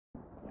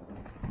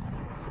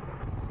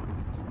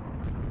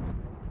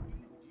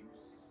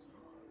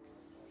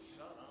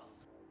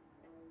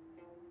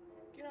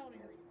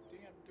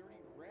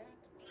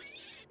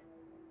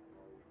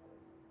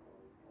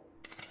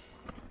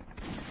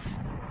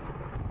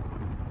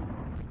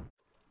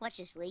Watch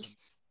this, Lise.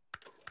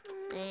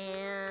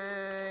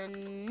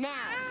 And now.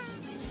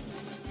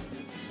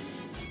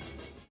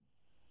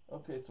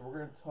 Okay, so we're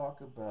going to talk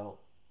about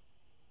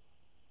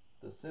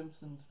the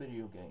Simpsons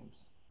video games.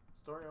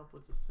 Starting off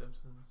with the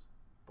Simpsons,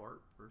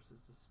 Bart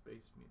versus the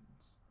Space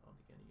Mutants on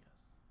the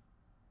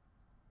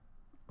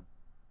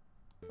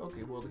NES.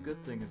 Okay, well the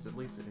good thing is at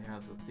least it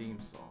has a theme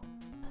song.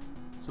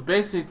 So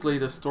basically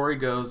the story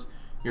goes,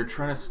 you're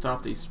trying to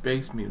stop these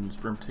space mutants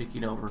from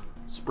taking over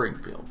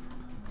Springfield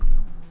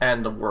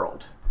and the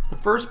world. The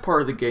first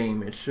part of the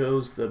game, it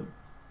shows the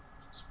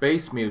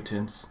space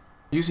mutants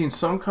using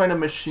some kind of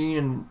machine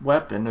and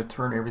weapon to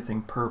turn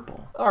everything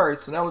purple. Alright,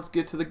 so now let's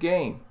get to the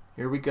game.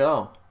 Here we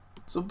go.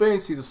 So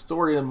basically the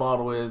story of the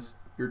model is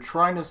you're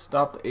trying to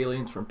stop the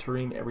aliens from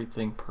turning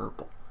everything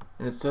purple.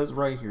 And it says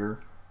right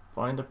here,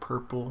 find the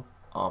purple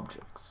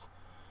objects.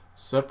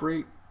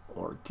 Separate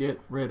or get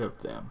rid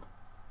of them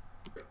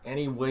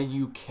any way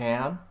you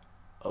can.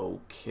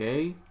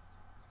 Okay.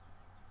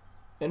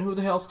 And who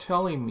the hell's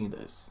telling me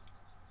this?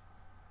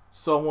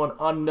 Someone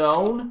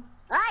unknown?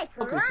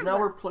 Okay, so now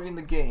we're playing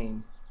the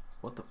game.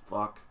 What the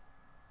fuck?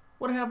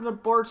 What happened to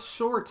Bart's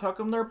shorts? How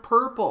come they're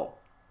purple?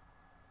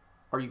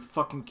 Are you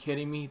fucking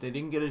kidding me? They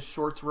didn't get his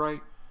shorts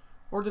right?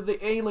 Or did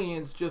the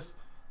aliens just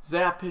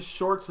zap his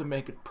shorts and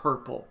make it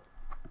purple?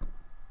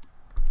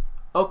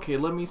 Okay,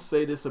 let me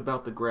say this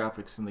about the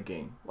graphics in the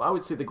game. Well, I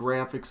would say the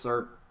graphics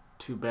aren't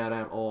too bad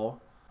at all.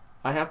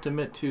 I have to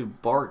admit too,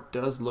 Bart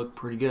does look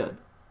pretty good.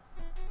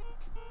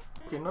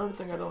 Okay, another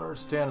thing I don't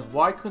understand is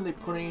why couldn't they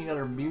put any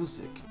other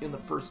music in the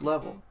first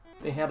level?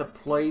 They had to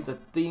play the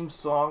theme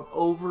song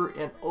over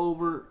and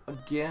over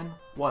again?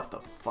 What the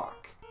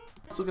fuck?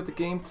 Let's look at the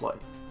gameplay.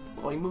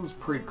 Well, he moves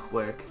pretty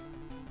quick.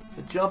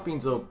 The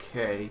jumping's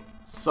okay,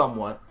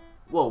 somewhat.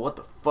 Whoa, what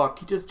the fuck?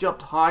 He just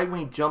jumped high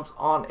when he jumps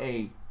on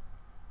a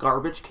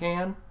garbage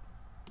can?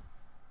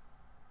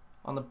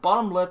 On the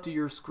bottom left of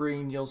your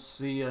screen, you'll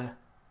see a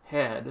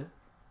head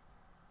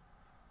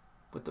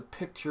with the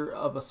picture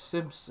of a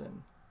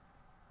Simpson.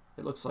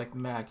 It looks like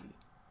Maggie.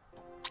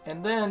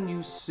 And then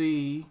you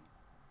see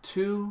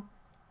two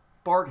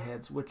Bart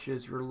heads, which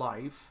is your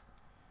life.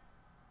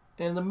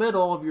 In the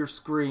middle of your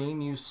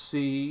screen, you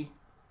see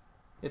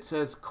it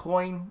says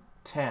coin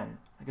 10.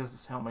 I guess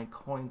that's how many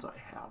coins I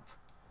have.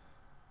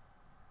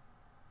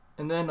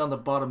 And then on the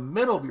bottom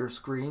middle of your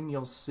screen,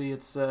 you'll see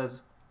it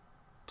says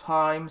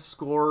time,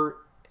 score,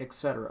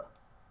 etc.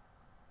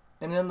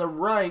 And in the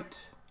right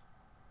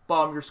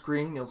bottom of your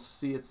screen, you'll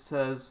see it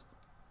says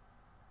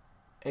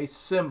a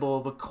symbol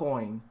of a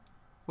coin,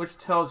 which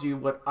tells you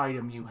what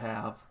item you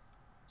have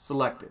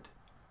selected.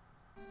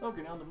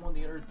 Okay, now one of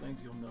the other things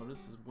you'll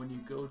notice is when you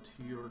go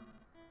to your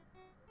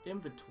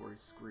inventory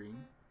screen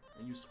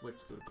and you switch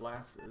to the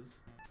glasses.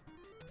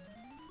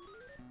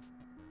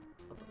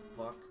 What the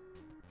fuck?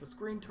 The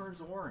screen turns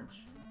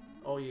orange.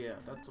 Oh yeah,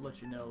 that's to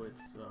let you know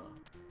it's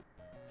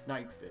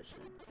night vision.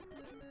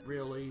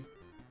 Really?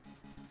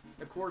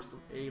 Of course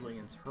the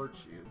aliens hurt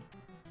you.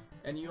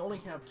 And you only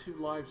have 2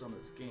 lives on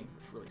this game,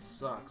 which really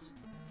sucks.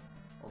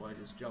 Although I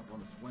just jump on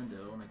this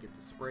window and I get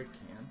the spray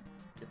can.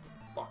 Get the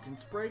fucking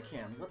spray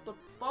can. What the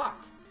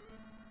fuck?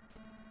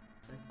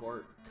 Hey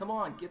Bart, come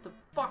on, get the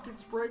fucking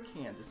spray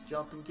can. Just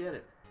jump and get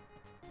it.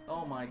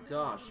 Oh my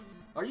gosh.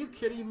 Are you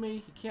kidding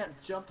me? He can't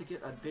jump to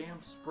get a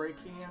damn spray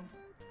can?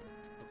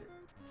 Okay.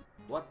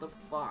 What the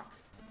fuck?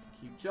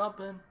 Keep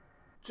jumping.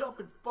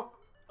 Jumping, fuck.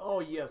 Oh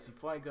yes, he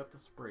finally got the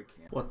spray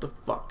can. What the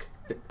fuck?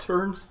 It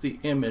turns the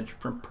image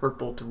from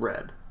purple to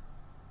red.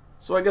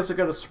 So I guess I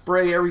gotta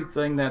spray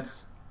everything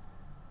that's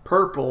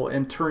purple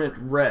and turn it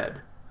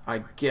red,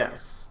 I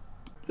guess.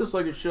 Just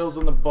like it shows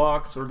on the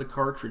box or the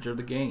cartridge of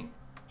the game.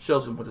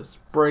 Shows them with a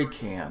spray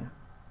can.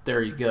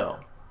 There you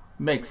go.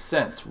 Makes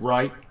sense,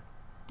 right?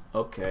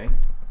 Okay.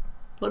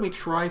 Let me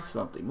try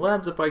something. What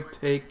happens if I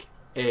take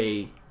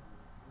a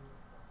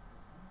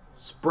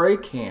spray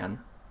can,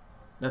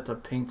 that's a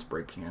paint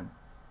spray can,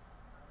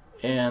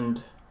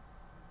 and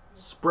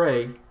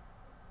spray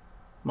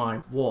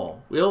my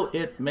wall? Will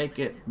it make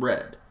it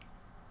red?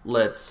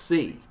 Let's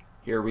see.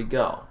 Here we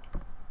go.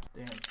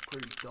 Damn, it's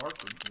pretty dark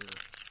in here.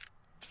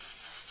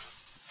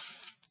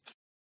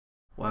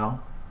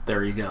 Well,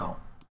 there you go.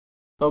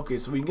 Okay,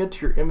 so when you get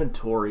to your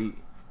inventory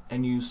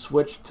and you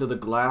switch to the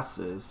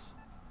glasses,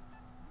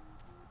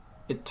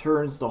 it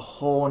turns the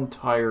whole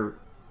entire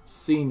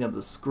scene of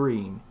the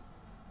screen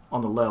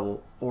on the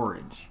level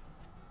orange,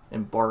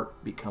 and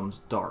Bart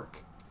becomes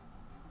dark.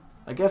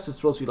 I guess it's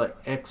supposed to be like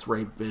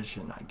X-ray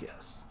vision, I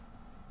guess.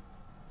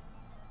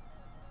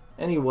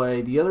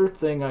 Anyway, the other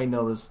thing I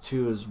noticed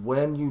too is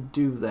when you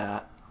do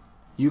that,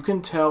 you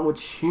can tell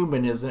which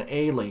human is an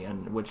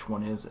alien and which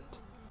one isn't.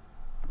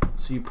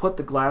 So you put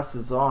the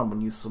glasses on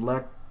when you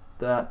select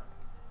that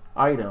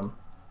item,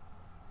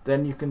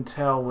 then you can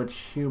tell which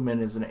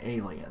human is an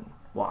alien.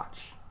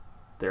 Watch.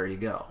 There you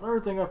go. Another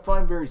thing I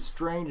find very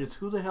strange is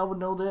who the hell would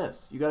know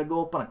this? You gotta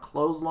go up on a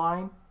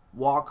clothesline,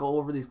 walk all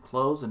over these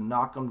clothes and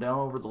knock them down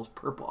over those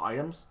purple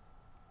items?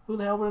 Who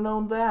the hell would have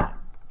known that?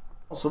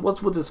 So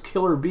what's with this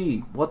killer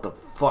bee? What the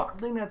fuck?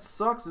 The thing that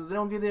sucks is they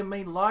don't give that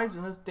many lives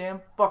in this damn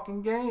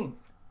fucking game.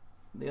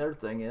 The other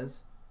thing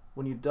is,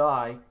 when you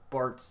die,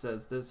 Bart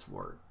says this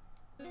word.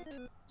 Eat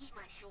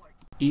my shorts.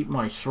 Eat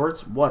my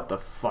shorts? What the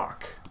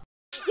fuck?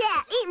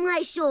 Yeah, eat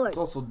my shorts.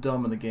 What's also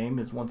dumb in the game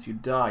is once you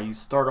die, you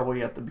start all the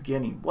way at the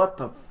beginning. What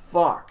the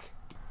fuck?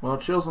 Well,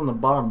 it shows on the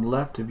bottom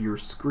left of your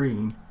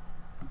screen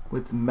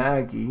with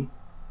Maggie,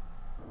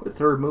 with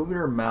her moving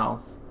her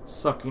mouth,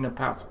 sucking a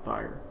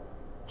pacifier,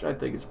 which I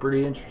think is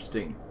pretty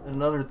interesting.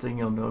 Another thing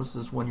you'll notice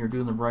is when you're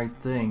doing the right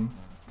thing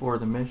for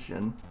the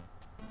mission,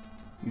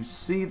 you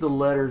see the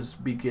letters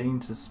beginning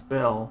to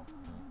spell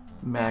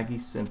Maggie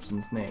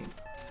Simpson's name.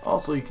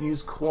 Also, you can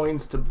use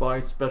coins to buy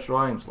special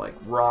items like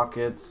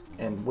rockets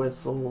and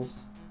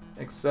whistles,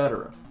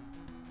 etc.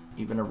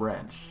 Even a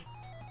wrench.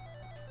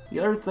 The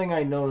other thing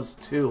I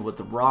noticed too with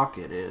the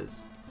rocket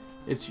is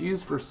it's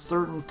used for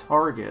certain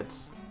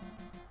targets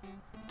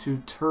to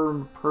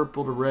turn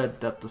purple to red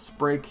that the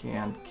spray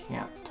can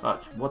can't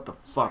touch. What the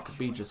fuck?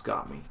 B just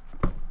got me.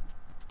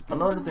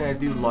 Another thing I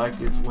do like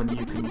is when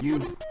you can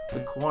use the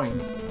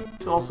coins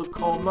to also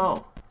call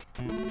Mo.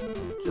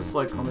 Just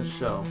like on the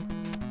show.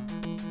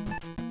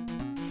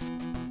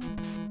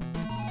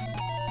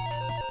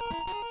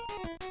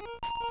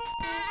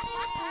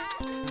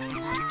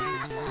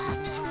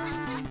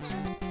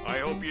 I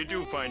hope you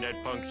do find that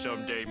punk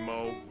someday,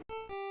 Mo.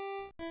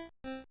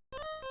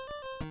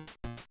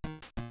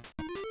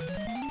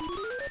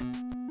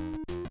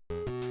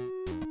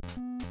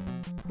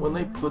 When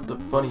they put the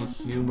funny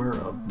humor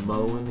of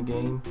Mo in the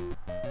game,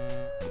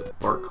 with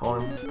Bart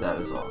calling him, that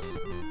is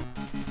awesome.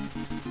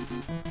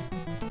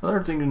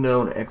 Another thing to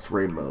know in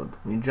X-ray mode,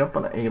 when you jump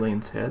on an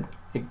alien's head,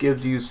 it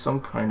gives you some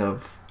kind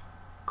of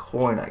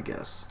coin, I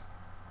guess.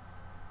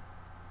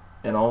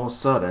 And all of a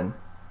sudden,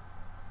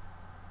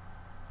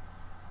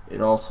 it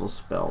also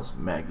spells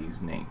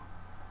Maggie's name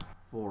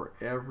for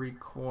every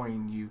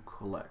coin you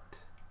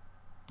collect.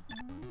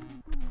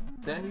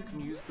 Then you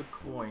can use the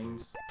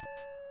coins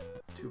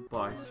to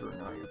buy certain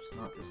items,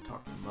 not just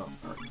talk them up.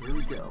 Alright, here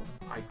we go.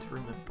 I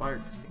turn the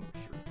fire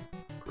extinguisher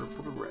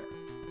purple to red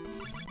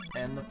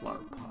and the flower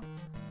pot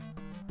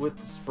with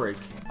the spray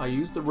can. I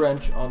use the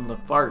wrench on the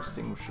fire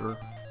extinguisher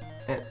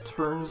and it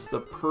turns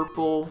the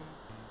purple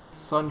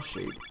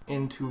sunshade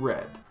into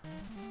red.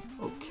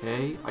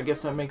 Okay, I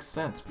guess that makes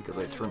sense because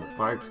I turned the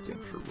fire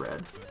extinguisher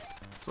red.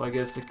 So I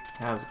guess it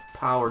has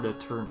power to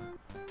turn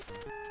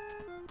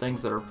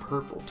things that are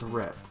purple to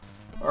red.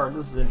 Alright,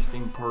 this is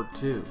interesting part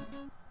 2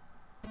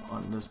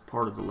 on this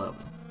part of the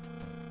level.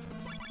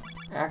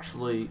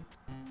 Actually,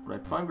 what I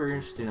find very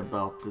interesting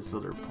about this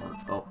other part,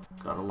 oh,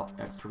 got a lot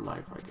extra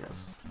life I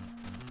guess.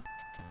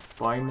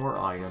 Buying more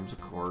items,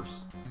 of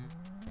course.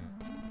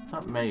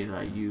 Not many that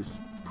I use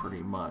pretty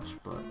much,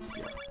 but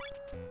yeah.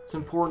 It's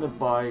important to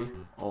buy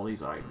all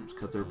these items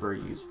because they're very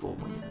useful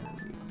when you're going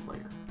to need them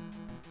later.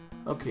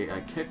 Okay,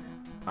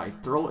 I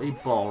throw a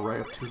ball right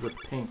up to the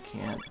paint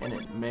can and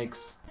it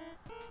makes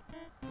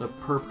the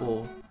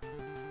purple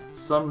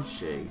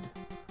sunshade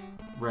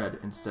red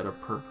instead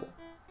of purple.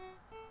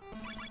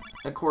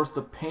 Of course,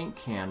 the paint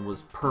can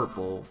was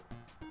purple,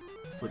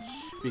 which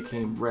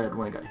became red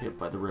when it got hit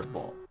by the red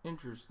ball.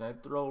 Interesting. I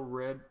throw a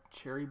red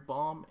cherry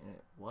bomb and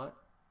it what?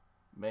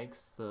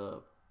 Makes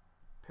the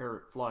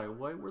parrot fly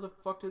away. Where the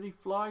fuck did he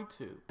fly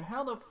to? And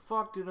how the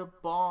fuck did a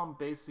bomb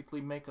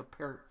basically make a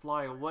parrot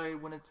fly away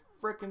when it's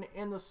frickin'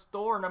 in the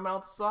store and I'm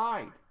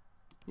outside?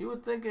 You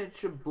would think it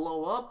should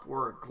blow up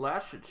or a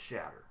glass should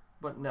shatter.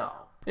 But no,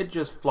 it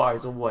just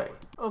flies away.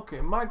 Okay,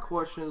 my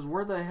question is,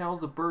 where the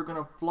hell's the bird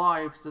gonna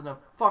fly if it's in a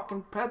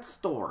fucking pet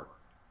store?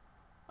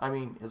 I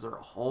mean, is there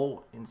a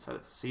hole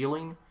inside the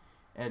ceiling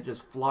and it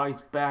just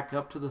flies back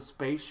up to the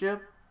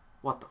spaceship?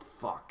 What the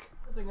fuck?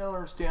 The thing I don't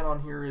understand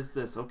on here is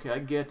this. Okay, I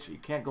get you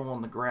can't go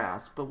on the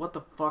grass, but what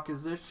the fuck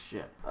is this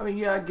shit? I mean,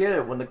 yeah, I get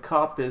it. When the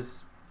cop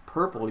is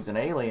purple, he's an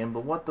alien,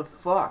 but what the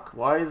fuck?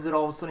 Why is it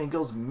all of a sudden he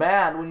goes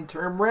mad when you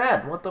turn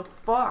red? What the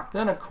fuck?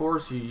 Then, of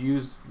course, you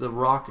use the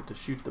rocket to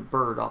shoot the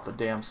bird off the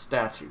damn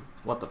statue.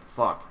 What the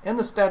fuck? And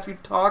the statue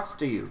talks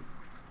to you.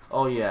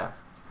 Oh, yeah.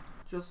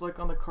 Just like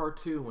on the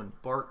cartoon when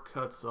Bart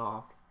cuts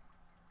off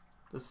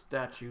the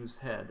statue's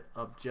head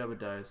of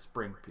Jebediah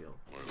Springfield.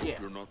 Yeah,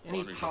 and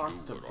he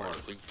talks to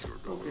Bart.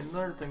 Okay,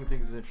 another thing I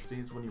think is interesting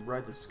is when you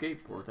ride the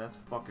skateboard, that's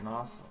fucking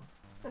awesome.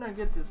 And I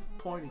get this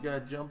point you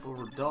gotta jump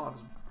over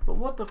dogs, but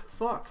what the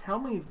fuck? How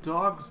many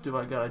dogs do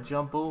I gotta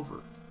jump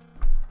over?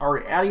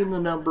 Alright, adding the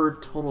number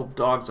total of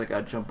dogs I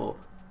gotta jump over.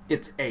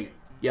 It's 8.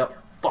 Yep,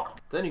 fuck.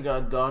 Then you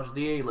gotta dodge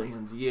the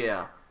aliens,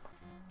 yeah.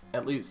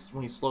 At least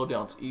when you slow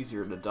down it's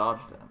easier to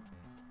dodge them.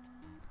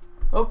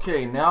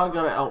 Okay, now I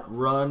gotta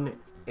outrun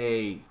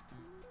a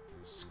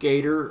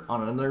skater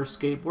on another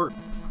skateboard.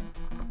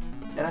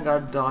 And I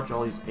gotta dodge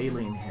all these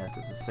alien heads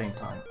at the same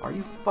time. Are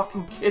you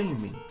fucking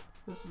kidding me?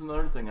 This is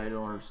another thing I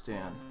don't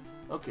understand.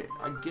 Okay,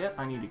 I get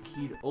I need a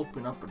key to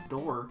open up a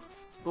door,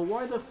 but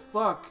why the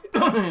fuck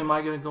am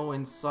I gonna go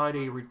inside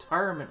a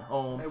retirement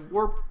home and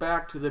warp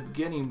back to the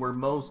beginning where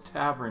Moe's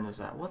Tavern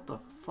is at? What the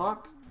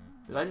fuck?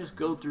 Did I just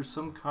go through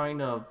some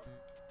kind of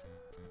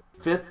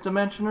fifth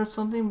dimension or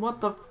something?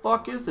 What the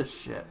fuck is this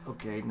shit?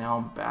 Okay, now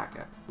I'm back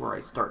at where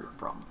I started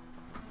from.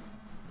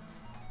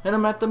 And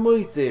I'm at the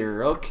movie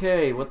theater.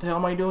 Okay, what the hell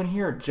am I doing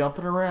here?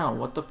 Jumping around.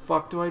 What the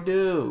fuck do I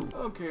do?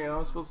 Okay,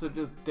 I'm supposed to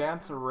just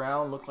dance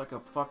around, look like a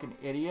fucking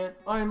idiot.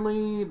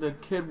 Finally, the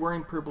kid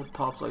wearing purple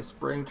pops like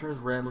spraying, turns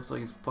red, looks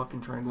like he's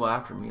fucking trying to go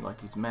after me like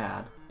he's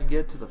mad. I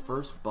get to the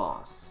first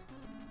boss.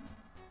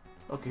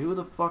 Okay, who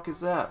the fuck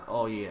is that?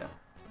 Oh yeah,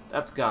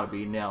 that's gotta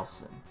be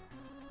Nelson.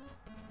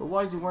 But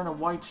why is he wearing a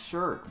white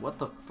shirt? What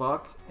the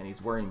fuck? And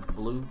he's wearing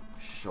blue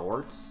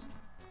shorts?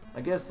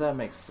 I guess that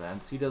makes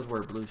sense. He does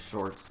wear blue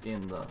shorts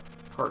in the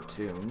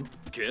cartoon.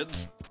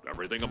 Kids,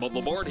 everything above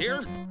the board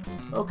here?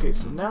 Okay,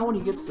 so now when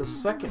you get to the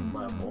second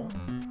level,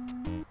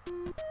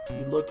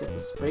 you look at the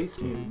Space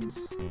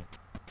Mutants.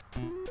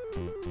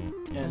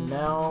 And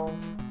now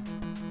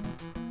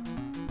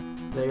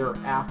they are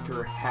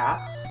after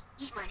hats.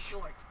 Eat my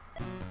short.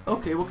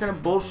 Okay, what kind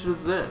of bullshit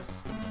is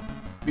this?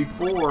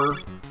 Before,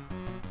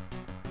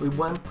 we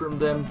went from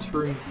them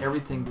turning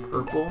everything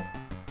purple,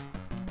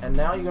 and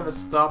now you're gonna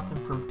stop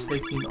them from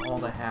taking all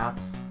the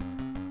hats?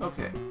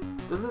 Okay,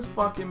 does this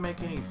fucking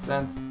make any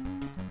sense?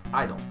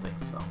 I don't think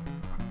so.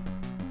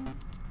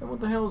 And what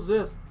the hell is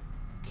this?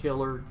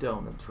 Killer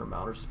donuts from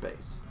outer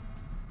space.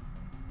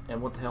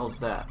 And what the hell is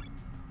that?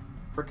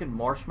 Frickin'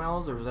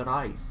 marshmallows, or is that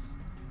ice?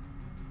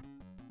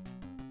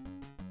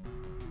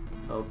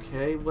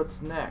 Okay,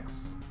 what's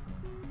next?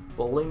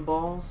 Bowling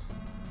balls?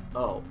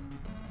 Oh,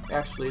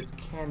 actually it's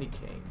candy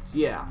canes.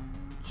 Yeah,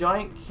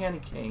 giant candy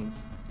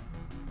canes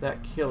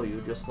that kill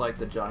you, just like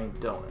the giant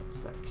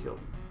donuts that kill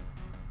you.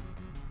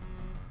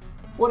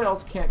 What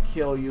else can't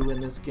kill you in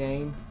this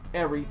game?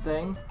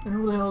 Everything. And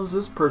who the hell is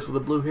this person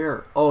with the blue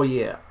hair? Oh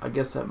yeah, I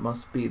guess that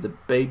must be the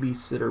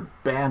babysitter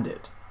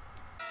bandit.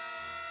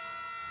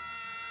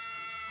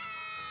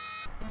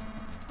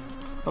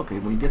 Okay,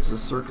 when you get to the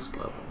circus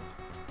level,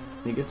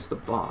 when you get to the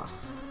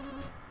boss,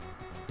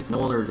 it's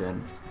no other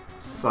than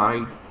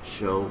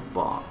Sideshow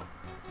Bob.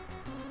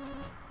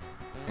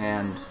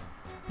 And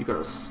you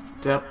gotta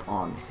step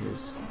on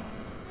his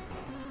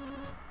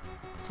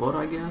foot,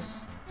 I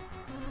guess?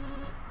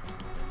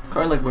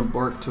 Kinda like when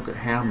Bart took a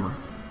hammer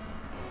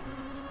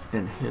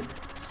and hit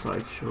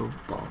Sideshow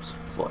Bob's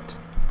foot.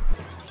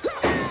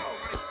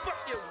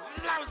 You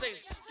lousy,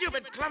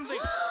 stupid, clumsy!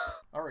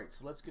 Alright,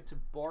 so let's get to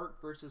Bart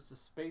versus the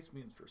Space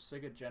Mutants for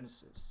Sega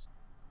Genesis.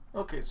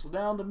 Okay, so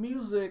now the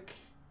music,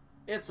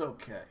 it's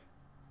okay.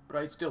 But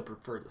I still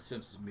prefer the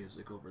Simpsons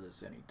music over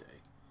this any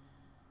day.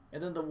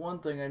 And then the one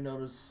thing I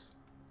notice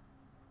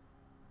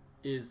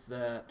is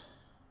that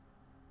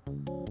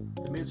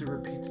the music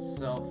repeats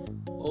itself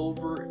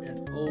over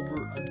and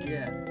over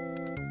again.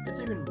 It's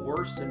even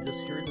worse than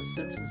just hearing the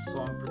Simpsons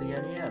song for the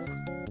NES.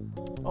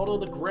 Although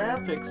the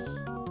graphics,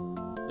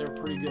 they're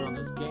pretty good on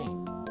this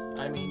game.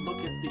 I mean, look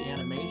at the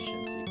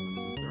animation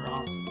sequences, they're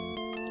awesome.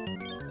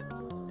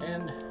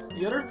 And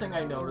the other thing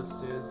I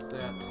noticed is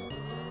that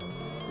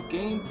the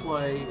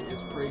gameplay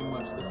is pretty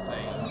much the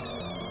same.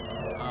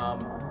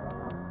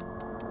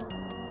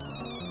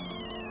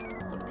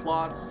 The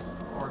plots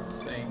aren't the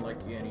same like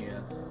the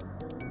NES.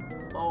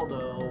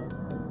 Although,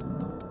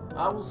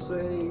 I will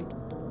say,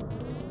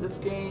 this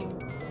game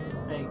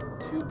ain't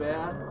too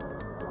bad,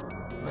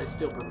 but I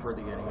still prefer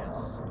the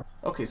NES.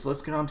 Okay, so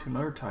let's get on to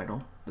another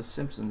title, The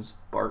Simpsons,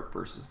 Bart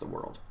vs. the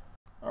World.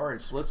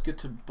 Alright, so let's get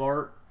to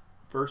Bart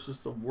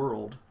vs. the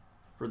World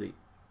for the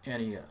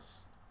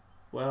NES.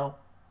 Well,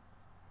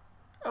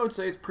 I would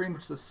say it's pretty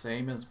much the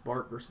same as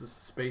Bart vs. the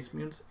Space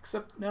Mutants,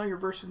 except now you're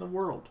versing the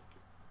world.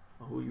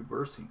 Well, who are you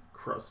versing?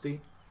 Krusty?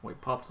 Well, he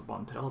pops up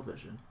on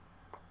television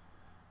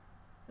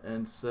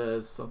and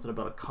says something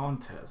about a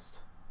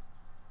contest.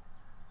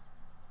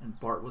 And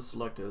Bart was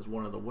selected as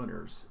one of the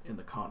winners in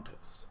the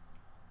contest.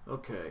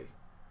 Okay.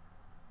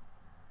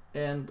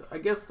 And I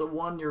guess the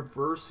one you're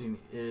versing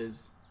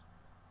is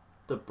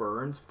the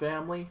Burns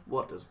family.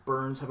 What, does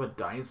Burns have a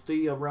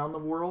dynasty around the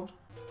world?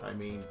 I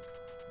mean,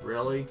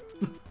 really?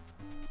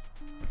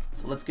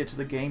 So let's get to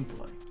the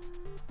gameplay,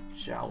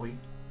 shall we?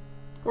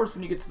 Of course,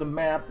 when you get to the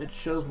map, it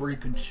shows where you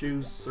can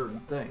choose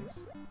certain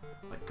things,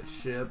 like the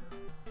ship.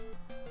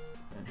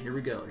 And here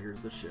we go,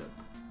 here's the ship.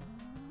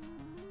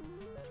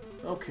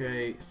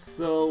 Okay,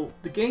 so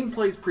the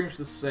gameplay is pretty much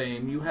the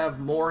same. You have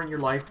more in your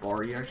life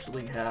bar. You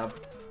actually have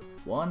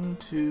 1,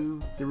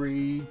 2,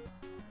 3,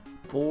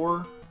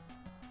 4,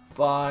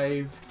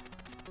 5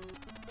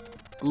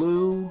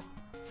 blue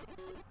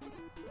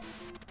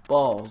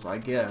balls, I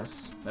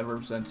guess. That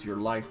represents your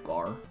life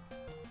bar.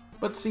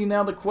 But see,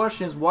 now the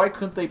question is, why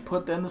couldn't they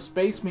put that in the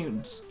Space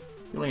Mutants?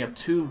 You only have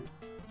 2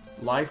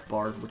 life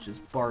bars, which is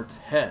Bart's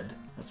head.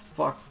 That's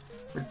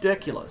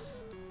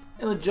ridiculous.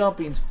 And the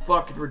jumping's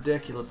fucking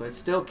ridiculous. I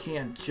still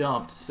can't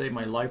jump to save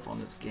my life on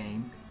this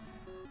game.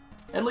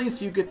 At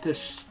least you get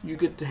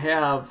to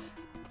have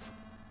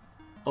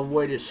a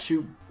way to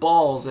shoot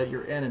balls at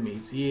your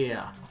enemies,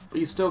 yeah. But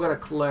you still gotta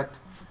collect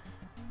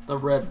the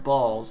red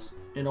balls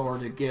in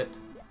order to get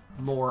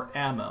more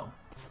ammo.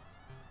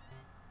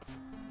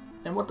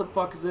 And what the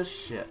fuck is this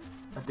shit?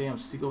 A damn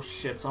seagull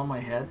shits on my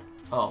head?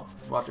 Oh,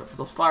 watch out for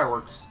those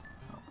fireworks.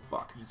 Oh,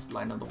 fuck. You just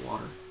landed in the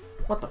water.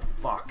 What the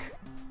fuck?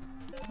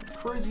 It's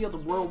crazy how the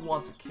world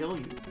wants to kill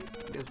you.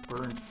 I guess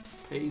Burns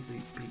pays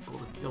these people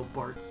to kill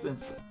Bart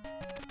Simpson.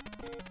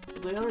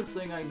 But the other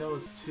thing I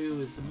noticed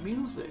too is the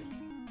music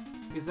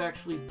is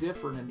actually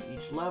different in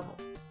each level,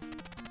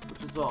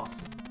 which is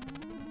awesome.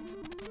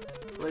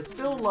 But I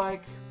still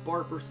like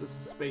Bart vs.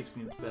 the Space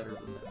Mutants better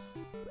than this.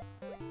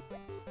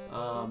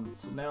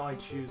 So now I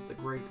choose the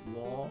Great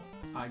Wall,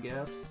 I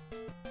guess.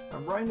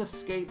 I'm riding a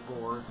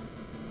skateboard,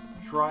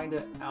 trying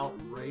to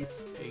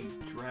outrace a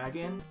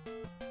dragon.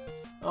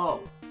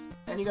 Oh,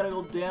 and you gotta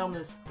go down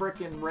this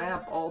frickin'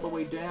 ramp all the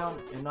way down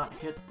and not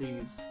hit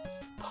these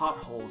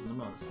potholes in the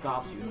middle. It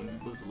stops you and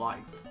you lose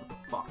life. What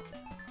the fuck?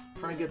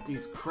 Trying to get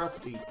these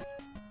crusty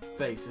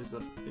faces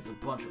is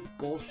a bunch of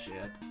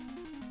bullshit.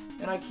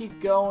 And I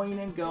keep going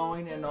and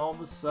going, and all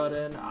of a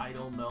sudden, I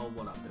don't know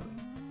what I'm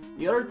doing.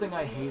 The other thing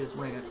I hate is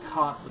when I get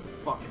caught with the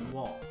fucking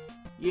wall.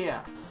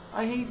 Yeah,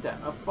 I hate that.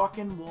 A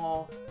fucking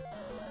wall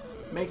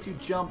makes you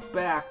jump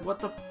back. What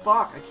the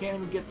fuck? I can't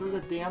even get through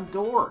the damn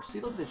door. See,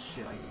 look at this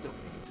shit. I still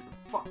can't get through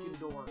the fucking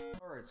door.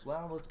 Alright, so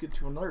now let's get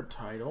to another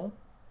title.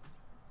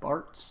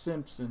 Bart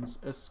Simpson's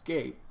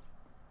Escape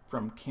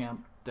from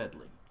Camp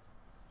Deadly.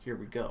 Here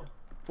we go.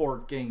 For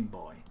Game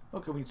Boy.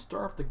 Okay, when you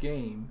start off the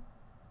game,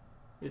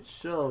 it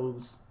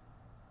shows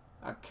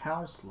a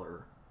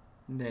counselor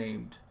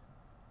named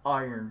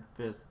Iron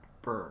Fist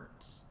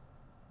Burns.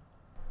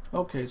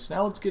 Okay, so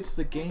now let's get to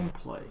the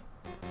gameplay.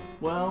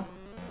 Well,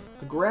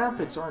 the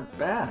graphics aren't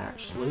bad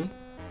actually.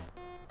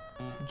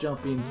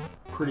 Jumping's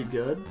pretty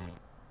good.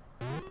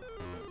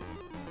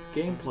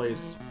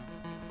 Gameplay's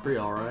pretty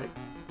alright.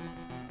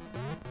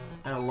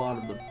 And a lot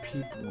of the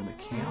people in the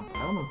camp.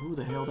 I don't know who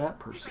the hell that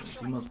person is.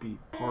 He must be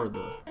part of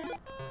the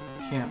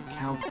camp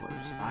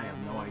counselors. I have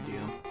no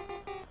idea.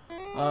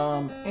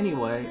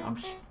 Anyway,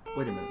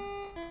 wait a minute.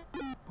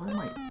 What am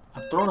I?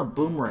 I'm throwing a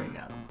boomerang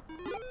at him.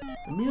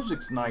 The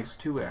music's nice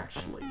too,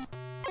 actually.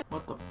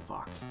 What the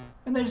fuck?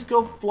 And they just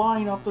go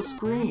flying off the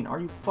screen. Are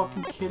you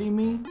fucking kidding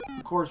me?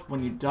 Of course,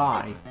 when you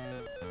die,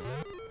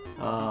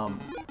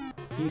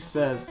 he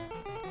says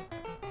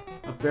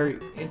a very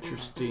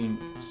interesting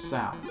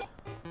sound.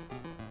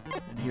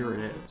 And here it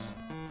is.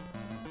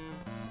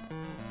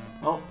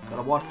 Oh,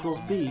 gotta watch for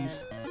those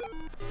bees.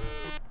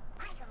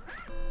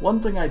 One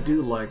thing I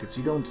do like is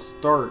you don't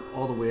start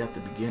all the way at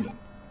the beginning.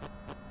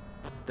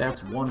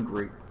 That's one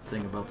great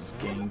thing about this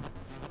game.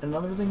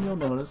 Another thing you'll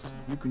notice,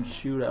 you can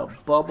shoot out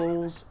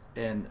bubbles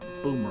and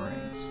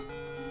boomerangs.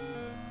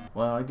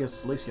 Well, I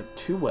guess at least you have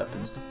two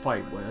weapons to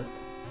fight with.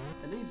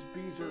 And these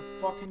bees are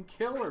fucking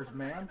killers,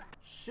 man.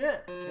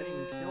 Shit, can't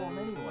even kill them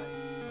anyway.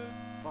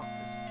 Fuck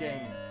this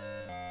game.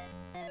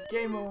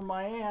 Game over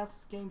my ass,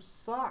 this game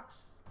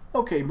sucks.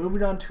 Okay,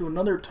 moving on to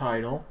another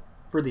title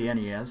for the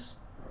NES.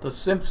 The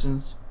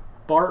Simpsons,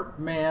 Bart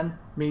Man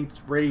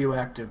meets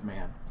Radioactive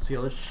Man. See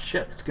how this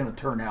shit is gonna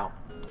turn out.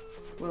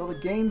 Well, the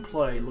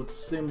gameplay looks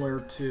similar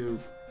to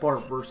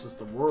Bart vs.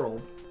 the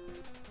World,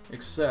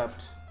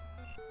 except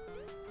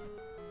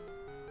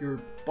you're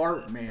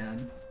Bart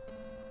Man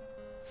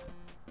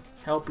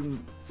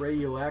helping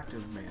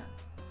Radioactive Man.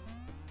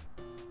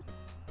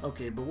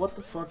 Okay, but what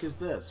the fuck is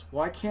this?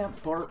 Why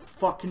can't Bart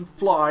fucking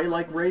fly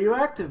like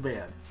Radioactive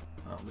Man?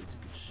 Well, at least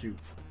he can shoot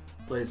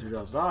lasers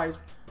out his eyes.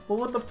 But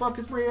what the fuck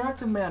is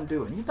Radioactive Man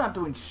doing? He's not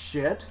doing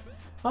shit.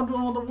 I'm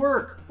doing all the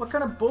work. What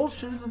kind of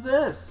bullshit is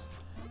this?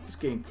 This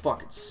game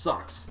fucking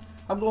sucks.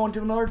 I'm going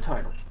to another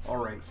title.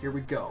 Alright, here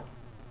we go.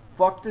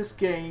 Fuck this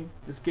game.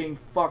 This game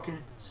fucking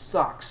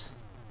sucks.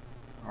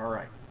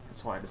 Alright,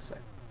 that's all I have to say.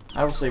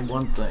 I will say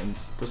one thing.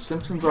 The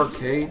Simpsons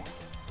arcade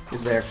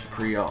is actually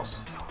pretty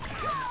awesome.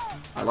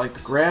 I like the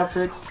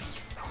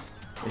graphics.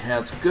 It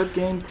has good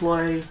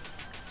gameplay.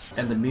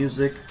 And the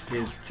music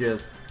is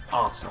just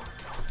awesome.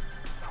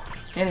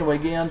 Anyway,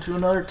 get on to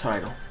another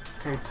title.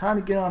 Okay, time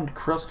to get on to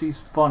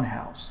Krusty's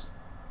Funhouse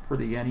for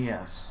the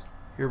NES.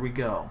 Here we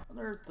go.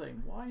 Another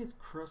thing, why is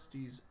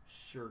Krusty's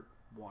shirt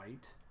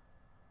white?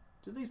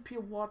 Do these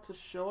people watch the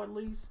show at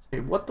least? Hey,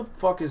 what the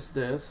fuck is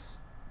this?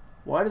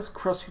 Why does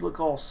Krusty look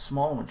all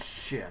small and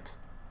shit?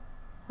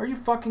 Are you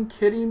fucking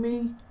kidding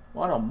me?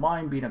 Well, I don't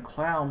mind being a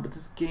clown, but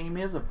this game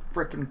is a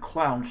frickin'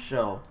 clown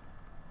show.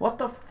 What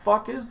the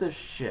fuck is this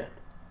shit?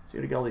 So you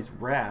gotta get all these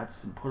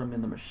rats and put them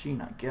in the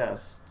machine, I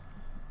guess.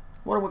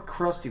 Wonder what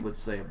Krusty would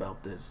say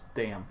about this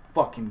damn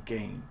fucking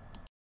game.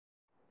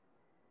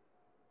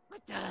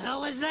 What the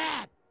hell is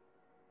that?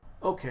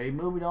 Okay,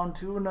 moving on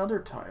to another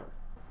title.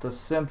 The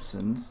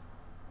Simpsons,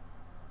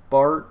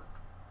 Bart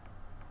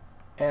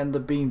and the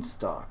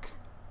Beanstalk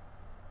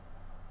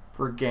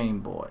for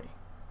Game Boy.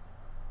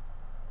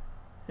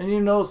 And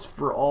you notice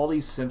for all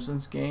these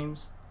Simpsons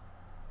games,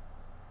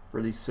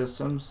 for these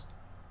systems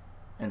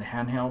and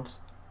handhelds,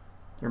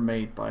 they're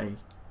made by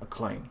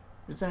Acclaim.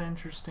 Is that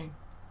interesting?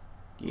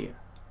 Yeah.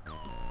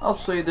 I'll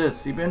say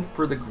this, even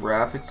for the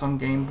graphics on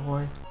Game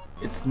Boy,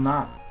 it's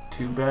not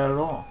too bad at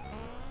all.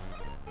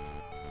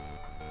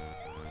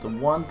 The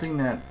one thing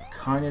that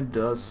kind of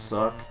does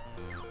suck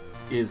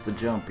is the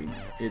jumping.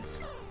 It's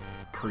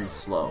pretty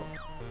slow.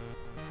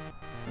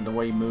 And the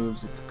way he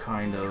moves, it's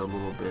kind of a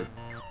little bit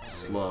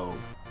slow.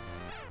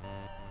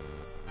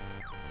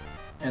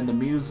 And the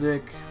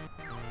music,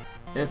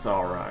 it's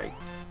alright.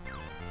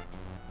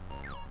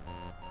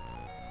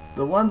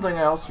 The one thing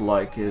I also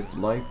like is the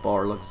life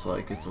bar looks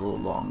like it's a little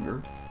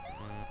longer.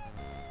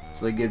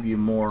 So they give you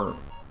more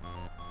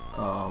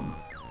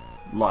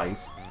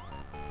life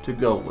to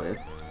go with.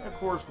 Of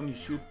course, when you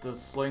shoot the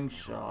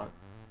slingshot,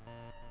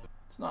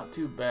 it's not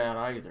too bad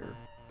either.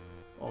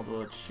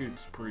 Although it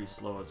shoots pretty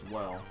slow as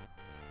well.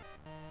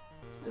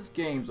 This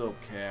game's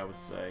okay, I would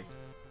say.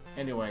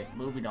 Anyway,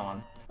 moving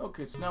on.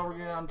 Okay, so now we're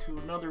getting on to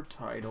another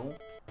title.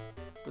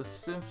 The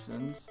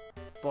Simpsons,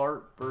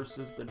 Bart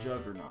versus the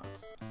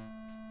Juggernauts.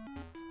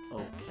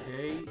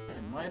 Okay,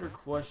 and my other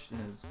question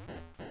is,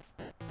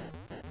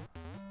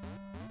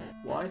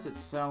 why does it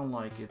sound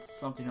like it's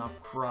something off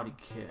Karate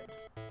Kid?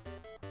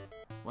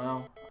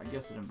 Well, I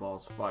guess it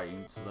involves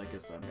fighting, so I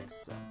guess that makes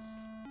sense.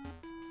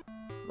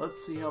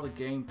 Let's see how the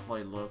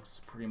gameplay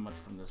looks pretty much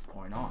from this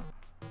point on.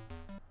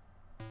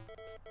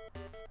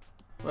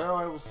 Well,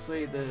 I will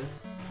say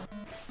this.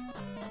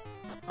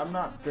 I'm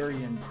not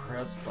very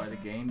impressed by the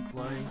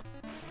gameplay.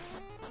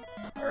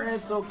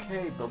 It's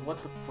okay, but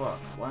what the fuck?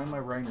 Why am I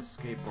riding a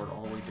skateboard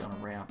all the way down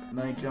a ramp, and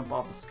then I jump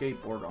off a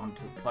skateboard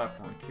onto a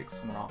platform and kick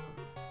someone off of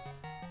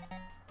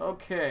it?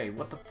 Okay,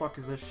 what the fuck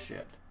is this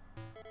shit?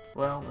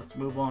 Well, let's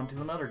move on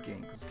to another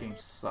game, because this game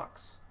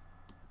sucks.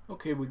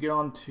 Okay, we get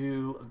on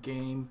to a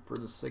game for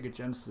the Sega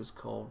Genesis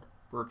called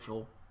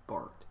Virtual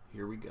Bart.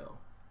 Here we go.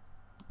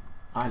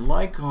 I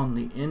like on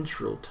the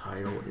intro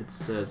title it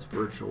says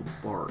Virtual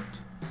Bart,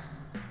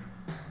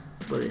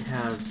 but it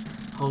has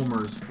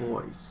Homer's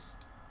voice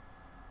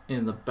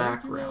in the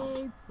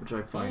background, which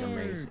I find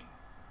amazing.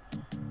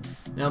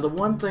 Now the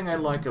one thing I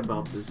like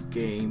about this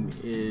game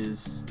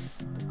is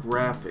the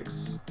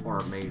graphics are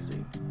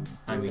amazing.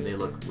 I mean, they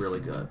look really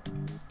good.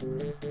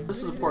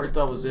 This is the part I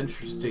thought was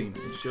interesting.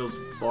 It shows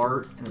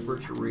Bart in a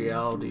virtual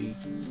reality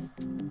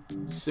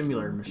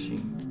simulator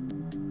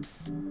machine.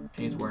 And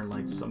he's wearing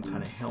like some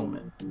kind of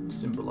helmet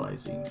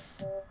symbolizing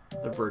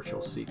the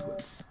virtual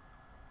sequence.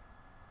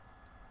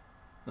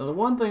 Now the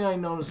one thing I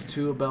noticed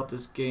too about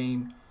this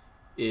game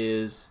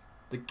is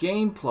the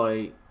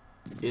gameplay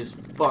is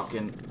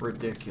fucking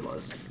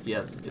ridiculous.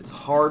 Yes, it's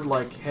hard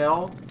like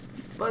hell,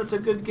 but it's a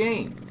good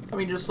game. I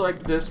mean, just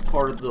like this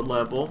part of the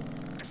level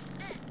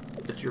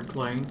that you're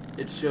playing,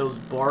 it shows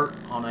Bart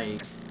on a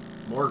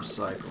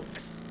motorcycle.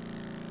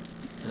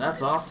 And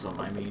that's awesome.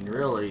 I mean,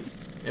 really,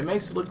 it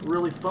makes it look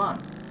really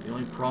fun. The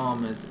only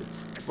problem is it's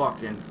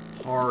fucking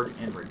hard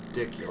and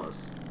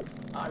ridiculous.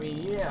 I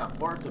mean, yeah,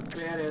 Bart's a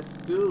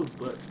badass dude,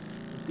 but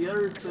the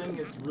other thing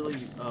that's really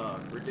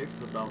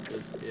ridiculous about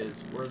this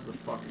is, where's the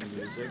fucking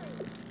music?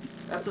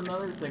 That's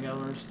another thing I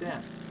don't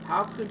understand.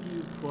 How could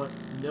you put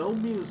no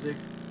music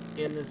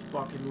in this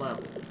fucking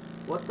level?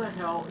 What the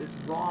hell is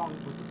wrong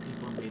with the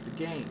people who made the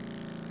game?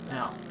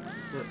 Now,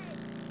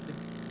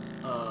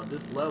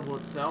 this level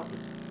itself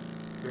is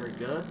very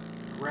good.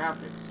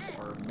 Graphics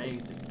are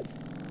amazing.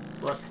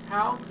 But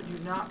how could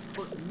you not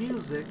put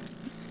music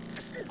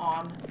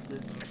on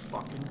this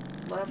fucking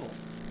level?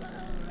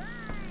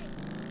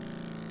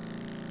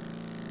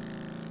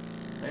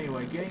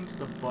 Anyway, getting to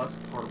the bus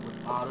part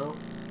with Otto,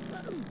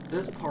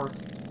 this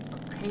part's a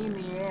pain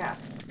in the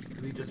ass,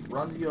 because he just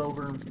runs you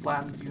over and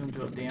flattens you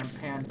into a damn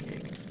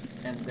pancake.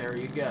 And there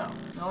you go.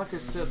 Now, like I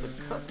said, the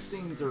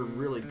cutscenes are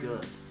really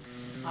good.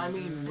 I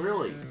mean,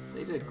 really,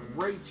 they did a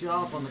great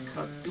job on the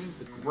cutscenes.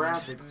 The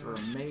graphics are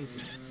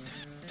amazing.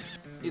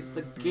 It's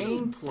the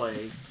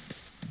gameplay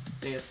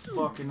that's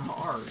fucking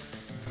hard.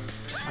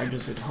 I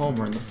just hit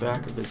Homer in the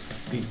back of his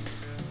feet.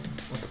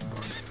 What the fuck?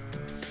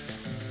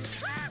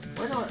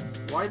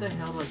 Why the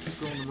hell do I keep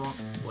going the wrong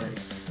way?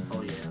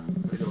 Oh yeah,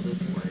 gotta go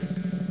this way.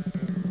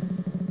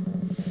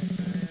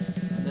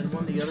 And then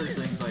one of the other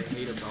things I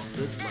hate about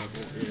this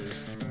level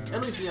is,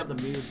 at least you have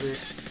the music.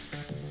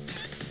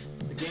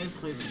 The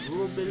gameplay's a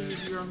little bit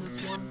easier on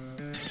this one.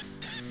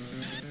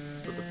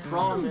 But the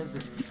problem is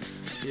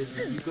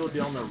if you go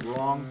down the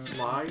wrong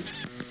slide,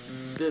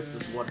 this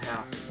is what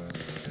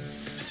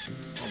happens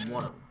on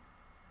one of them.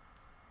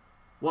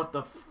 What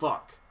the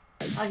fuck?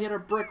 I hit a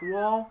brick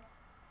wall?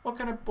 What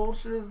kind of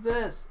bullshit is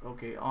this?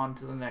 Okay, on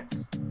to the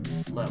next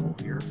level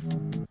here.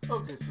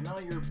 Okay, so now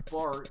you're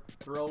Bart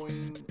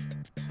throwing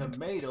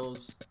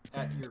tomatoes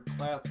at your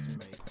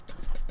classmate.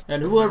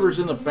 And whoever's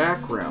in the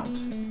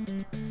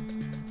background,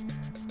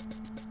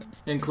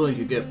 including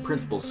you get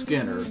Principal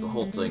Skinner, the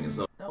whole thing is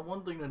up. Now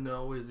one thing to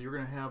know is you're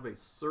going to have a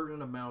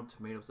certain amount of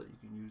tomatoes that you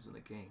can use in the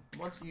game.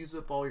 Once you use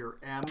up all your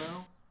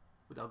ammo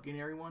without getting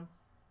everyone,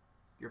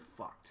 you're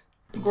fucked.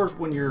 Of course,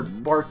 when you're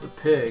Bart the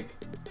Pig,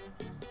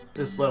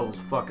 this level's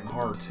fucking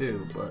hard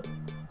too, but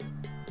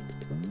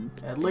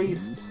at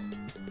least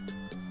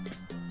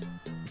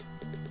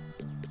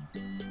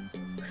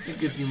it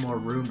gives you more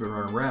room to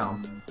run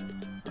around.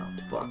 Oh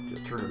fuck,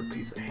 just turned into a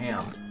piece of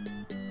ham.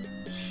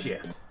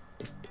 Shit.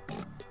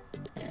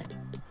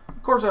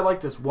 Of course, I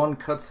like this one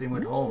cutscene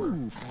with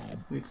Homer.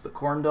 He eats the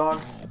corn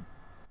dogs,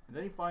 And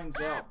then he finds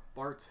out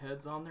Bart's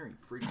head's on there and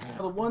he freaks out.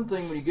 Now, the one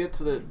thing when you get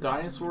to the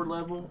dinosaur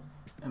level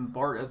and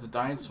Bart as a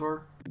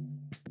dinosaur,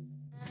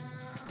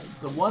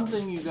 the one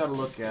thing you gotta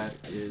look at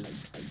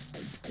is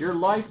your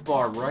life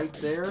bar right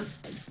there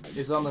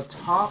is on the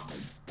top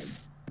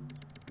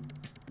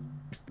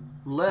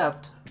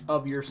left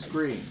of your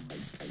screen.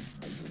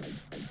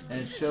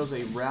 And it shows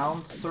a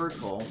round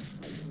circle.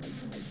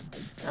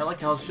 I like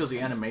how it shows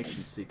the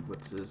animation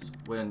sequences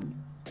when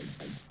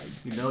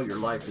you know your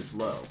life is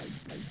low.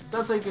 So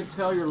that's how you can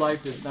tell your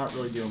life is not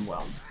really doing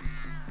well.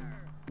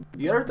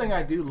 The other thing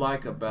I do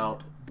like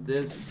about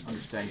this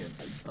understanding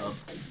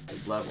of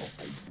this level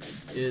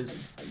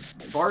is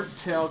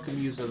Bart's tail can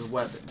be used as a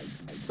weapon.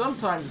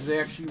 Sometimes it's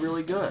actually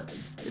really good.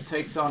 It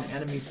takes on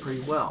enemies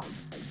pretty well,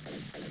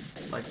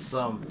 like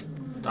some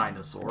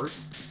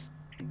dinosaurs.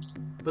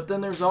 But then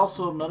there's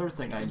also another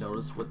thing I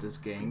noticed with this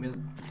game is,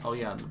 oh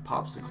yeah, the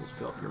popsicles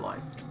fill up your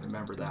life.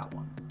 Remember that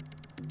one.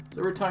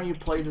 So every time you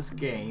play this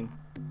game,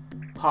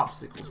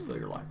 popsicles fill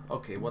your life.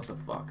 Okay, what the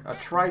fuck? A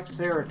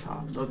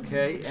triceratops,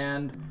 okay,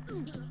 and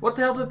what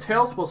the hell's a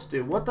tail supposed to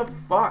do? What the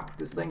fuck?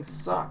 This thing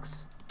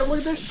sucks. Look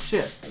at this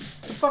shit.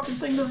 The fucking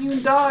thing doesn't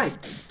even die.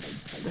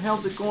 The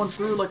hell's it going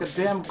through like a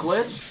damn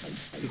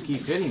glitch? You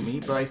keep hitting me,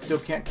 but I still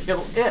can't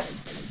kill it.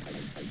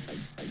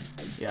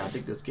 Yeah, I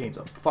think this game's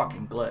a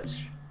fucking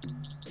glitch.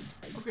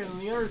 Okay,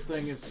 and the other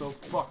thing is so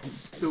fucking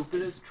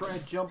stupid is trying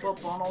to jump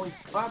up on all these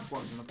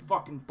platforms and the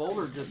fucking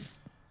boulder just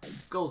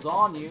goes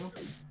on you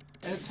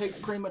and it takes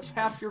pretty much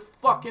half your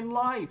fucking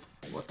life.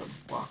 What the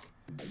fuck?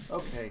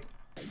 Okay,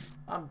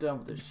 I'm done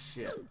with this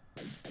shit.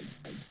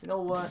 You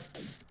know what?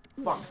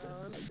 Fuck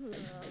this.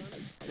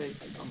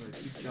 I'm gonna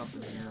keep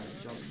jumping here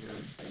and jump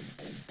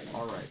here.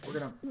 Alright, we're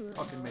gonna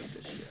fucking make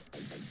this shit.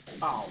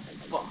 Oh,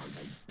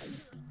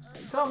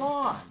 fuck. Come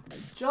on!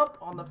 Jump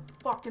on the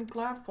fucking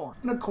platform.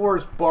 And of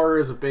course,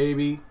 Bart is a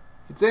baby.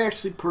 It's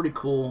actually pretty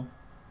cool.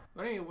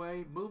 But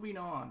anyway, moving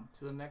on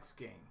to the next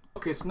game.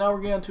 Okay, so now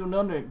we're getting to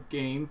another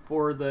game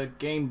for the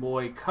Game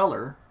Boy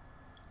Color,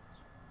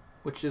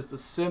 which is the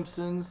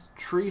Simpsons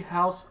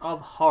Treehouse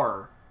of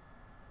Horror.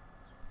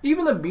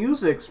 Even the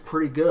music's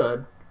pretty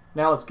good.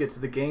 Now let's get to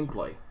the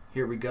gameplay.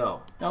 Here we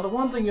go. Now the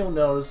one thing you'll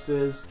notice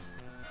is,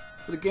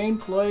 for the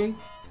gameplay,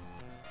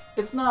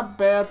 it's not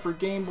bad for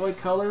Game Boy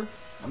Color.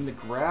 I mean, the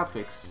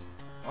graphics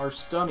are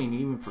stunning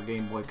even for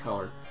Game Boy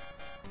Color.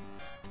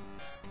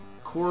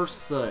 Of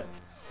course, the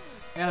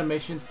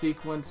animation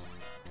sequence,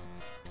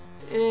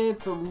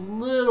 it's a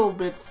little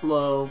bit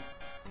slow,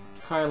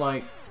 kind of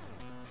like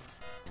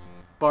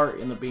Bart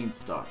in the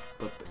Beanstalk,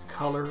 but the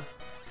color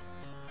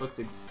looks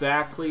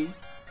exactly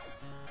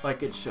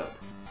like it should.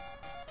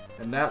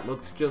 And that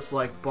looks just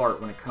like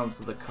Bart when it comes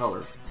to the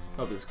color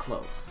of his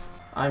clothes.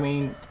 I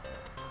mean,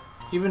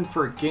 even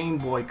for Game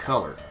Boy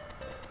Color,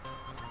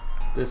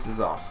 this is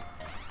awesome.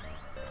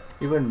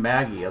 Even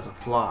Maggie as a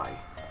fly.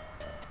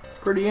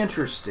 Pretty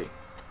interesting.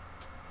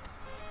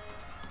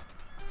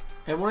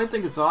 And what I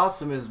think is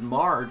awesome is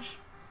Marge,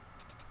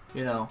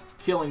 you know,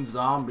 killing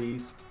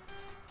zombies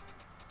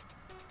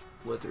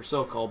with her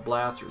so-called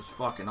blaster is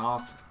fucking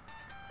awesome.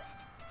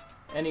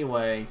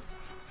 Anyway,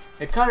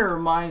 it kind of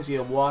reminds me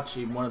of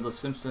watching one of the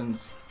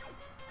Simpsons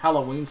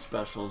Halloween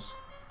specials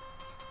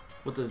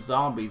with the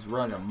zombies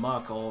running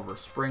amok all over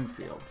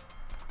Springfield.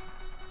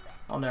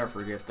 I'll never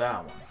forget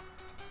that one.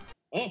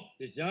 Oh,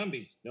 the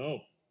zombies. No.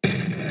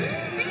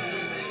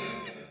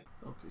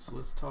 Okay, so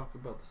let's talk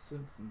about the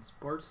Simpsons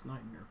Bart's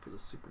Nightmare for the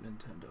Super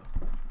Nintendo.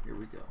 Here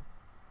we go.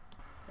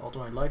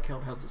 Although I like how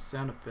it has the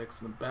sound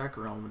effects in the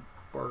background with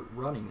Bart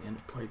running and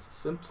it plays the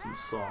Simpsons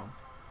song.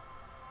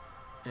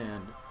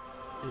 And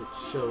it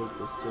shows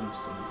the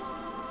Simpsons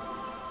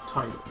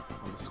title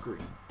on the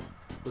screen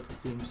with the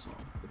theme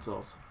song. It's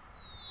awesome.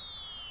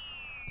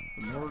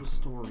 The moral of the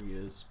story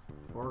is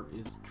Bart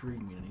is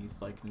dreaming and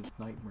he's like in his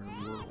nightmare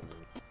world,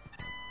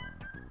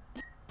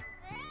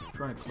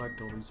 trying to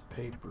collect all these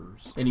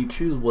papers. And you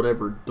choose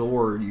whatever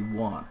door you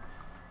want.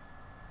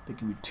 They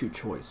give you two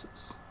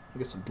choices. I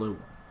guess a blue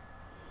one.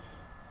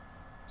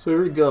 So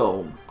here we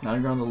go. Now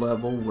you're on the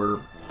level where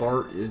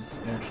Bart is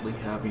actually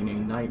having a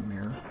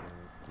nightmare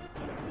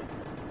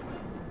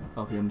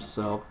of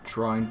himself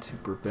trying to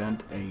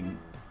prevent a,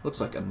 looks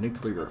like a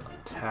nuclear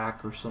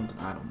attack or something,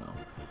 I don't know.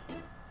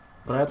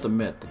 But I have to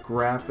admit, the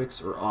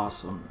graphics are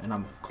awesome, and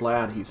I'm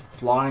glad he's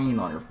flying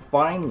on her.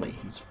 Finally,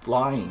 he's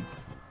flying.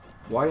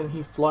 Why didn't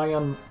he fly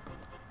on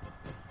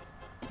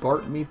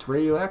Bart Meets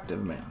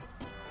Radioactive Man?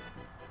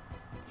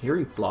 Here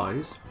he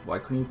flies. Why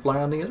couldn't he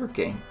fly on the other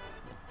game?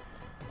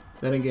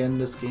 Then again,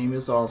 this game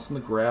is awesome.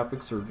 The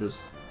graphics are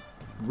just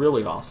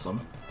really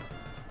awesome.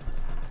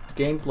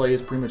 The gameplay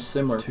is pretty much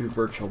similar to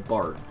Virtual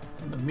Bart.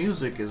 And the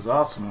music is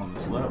awesome on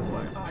this level.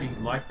 I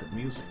like the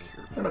music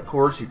here. And of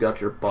course you got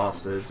your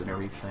bosses and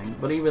everything,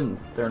 but even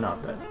they're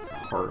not that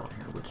hard on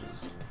here, which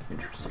is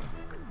interesting.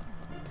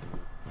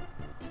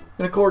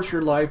 And of course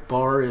your life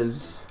bar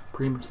is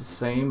pretty much the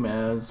same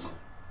as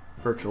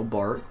Virtual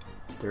Bart.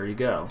 There you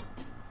go.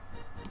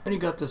 And you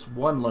got this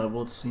one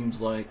level, it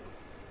seems like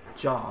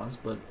Jaws,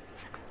 but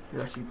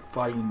you're actually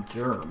fighting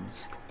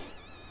germs.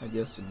 I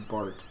guess, in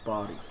Bart's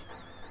body.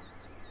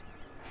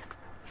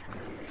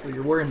 So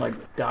you're wearing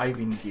like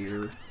diving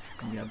gear,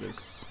 and you have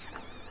this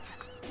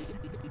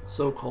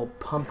so-called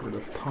pumper to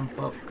pump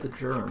up the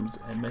germs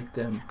and make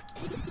them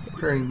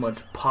pretty much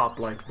pop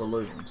like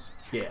balloons.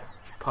 Yeah,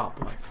 pop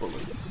like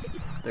balloons.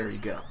 There you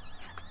go.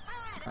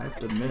 I have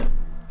to admit,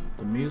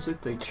 the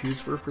music they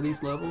choose for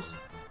these levels,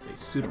 they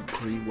suit them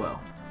pretty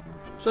well.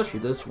 Especially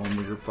this one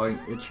where you're fighting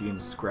Itchy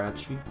and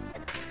Scratchy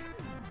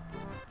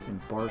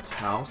in Bart's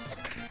house.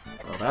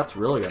 Well, that's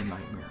really a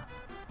nightmare.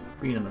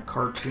 Being in a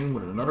cartoon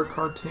with another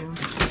cartoon.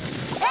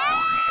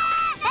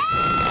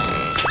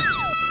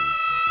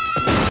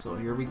 So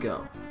here we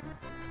go.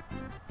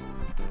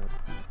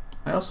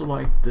 I also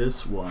like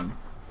this one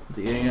with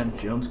the Indiana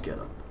Jones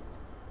getup.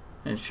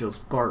 And it shows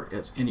Bart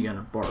as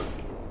Indiana Bart.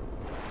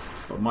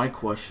 But my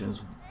question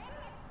is,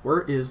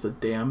 where is the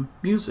damn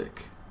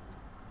music?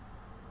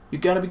 You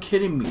gotta be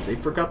kidding me. They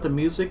forgot the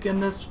music in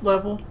this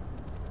level?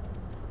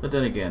 But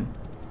then again,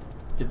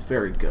 it's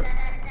very good.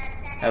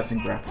 As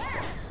in graphic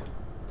wise.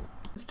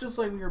 It's just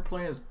like when you're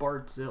playing as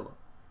Bartzilla.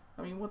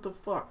 I mean, what the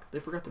fuck? They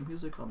forgot the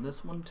music on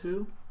this one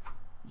too?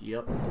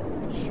 Yep,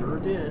 sure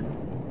did.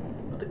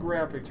 But the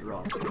graphics are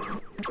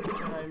awesome.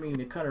 And I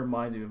mean, it kind of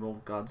reminds me of an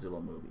old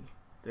Godzilla movie.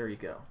 There you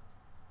go.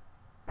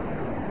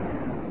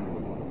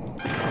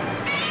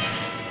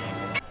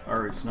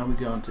 Alright, so now we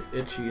go on to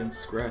Itchy and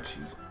Scratchy,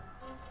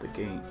 the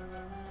game.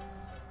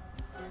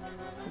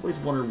 I always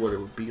wondered what it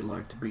would be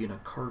like to be in a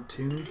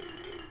cartoon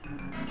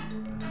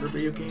for a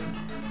video game.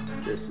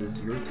 This is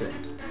your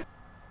thing.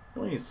 The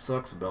only thing that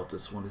sucks about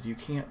this one is you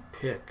can't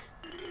pick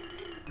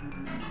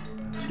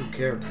two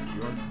characters.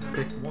 You only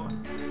pick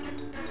one.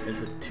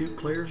 Is it 2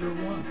 players or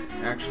 1?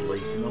 Actually,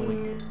 you can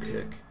only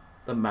pick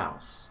the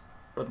mouse,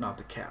 but not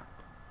the cat.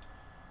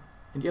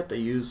 And yet they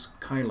use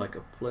kind of like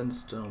a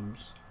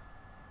Flintstones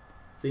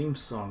theme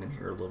song in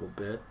here a little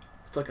bit.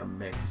 It's like a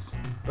mix,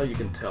 but you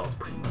can tell it's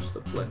pretty much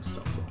the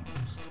Flintstones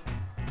almost.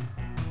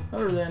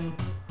 Other than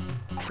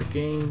the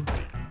game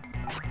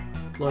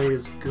play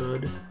is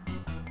good.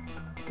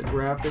 The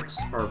graphics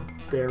are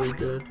very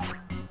good.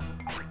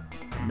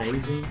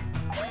 Amazing.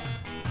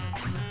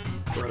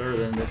 But other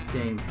than this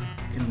game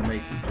can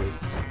make you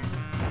just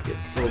get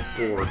so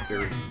bored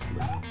very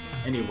easily.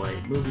 Anyway,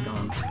 moving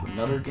on to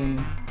another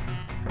game.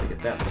 Gotta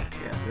get that little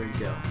cat. There you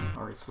go.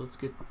 Alright, so let's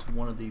get to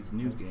one of these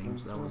new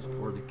games. That was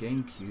for the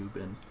GameCube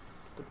and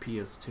the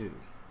PS2.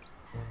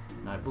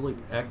 And I believe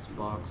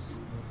Xbox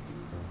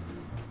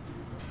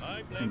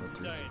and the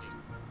 360.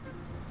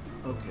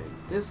 Okay,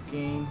 this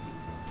game,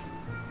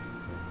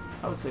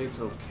 I would say it's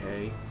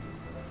okay.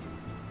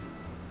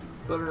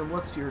 But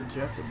what's your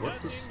objective?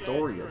 What's the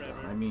story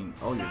about? I mean,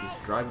 oh, you're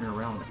just driving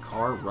around in a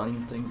car,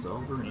 running things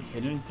over and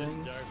hitting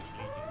things?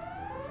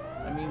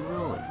 I mean,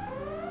 really?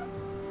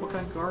 What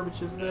kind of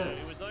garbage is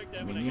this?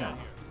 I mean, yeah,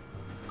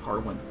 car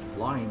went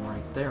flying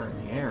right there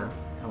in the air.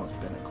 That must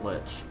have been a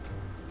glitch.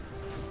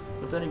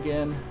 But then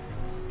again,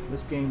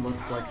 this game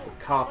looks like it's a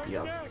copy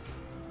of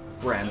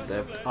Grand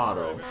Theft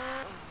Auto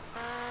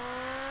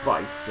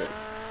Vice City.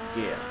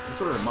 Yeah, it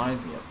sort of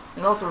reminds me of.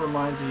 It also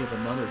reminds me of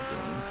another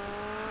game,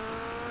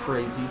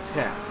 Crazy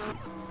Taxi.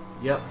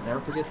 Yep,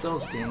 never forget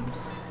those games.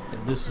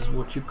 And this is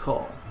what you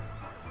call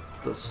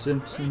the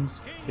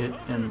Simpsons Hit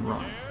and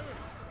Run.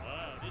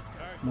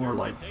 More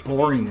like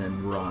boring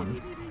and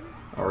run.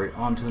 Alright,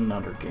 on to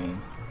another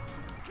game.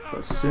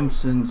 The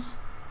Simpsons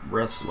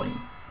Wrestling.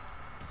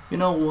 You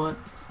know what?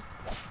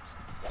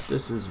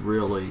 This is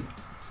really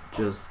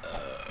just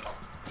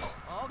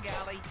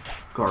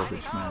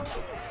garbage, man.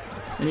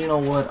 And you know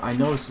what? I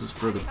know this is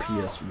for the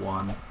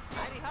PS1.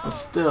 But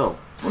still,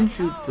 wouldn't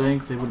you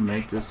think they would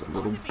make this a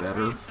little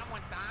better?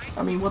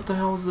 I mean, what the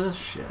hell is this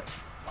shit?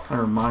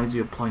 Kinda reminds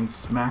you of playing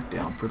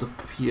SmackDown for the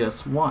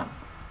PS1.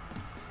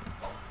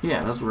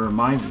 Yeah, that's what it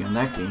reminds me of.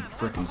 That game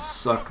freaking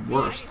sucked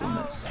worse than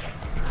this.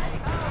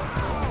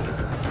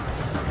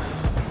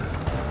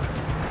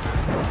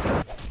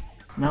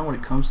 Now when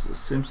it comes to the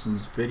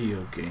Simpsons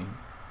video game,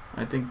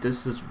 I think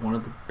this is one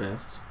of the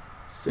best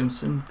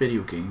Simpson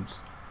video games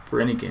for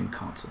any game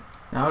console.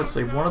 Now I would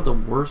say one of the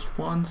worst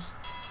ones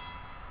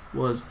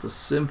was the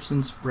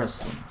Simpsons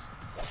Wrestling.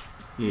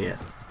 Yeah,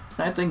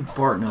 and I think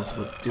Bart knows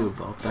what to do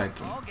about that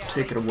game.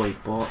 Take it away,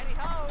 Bart.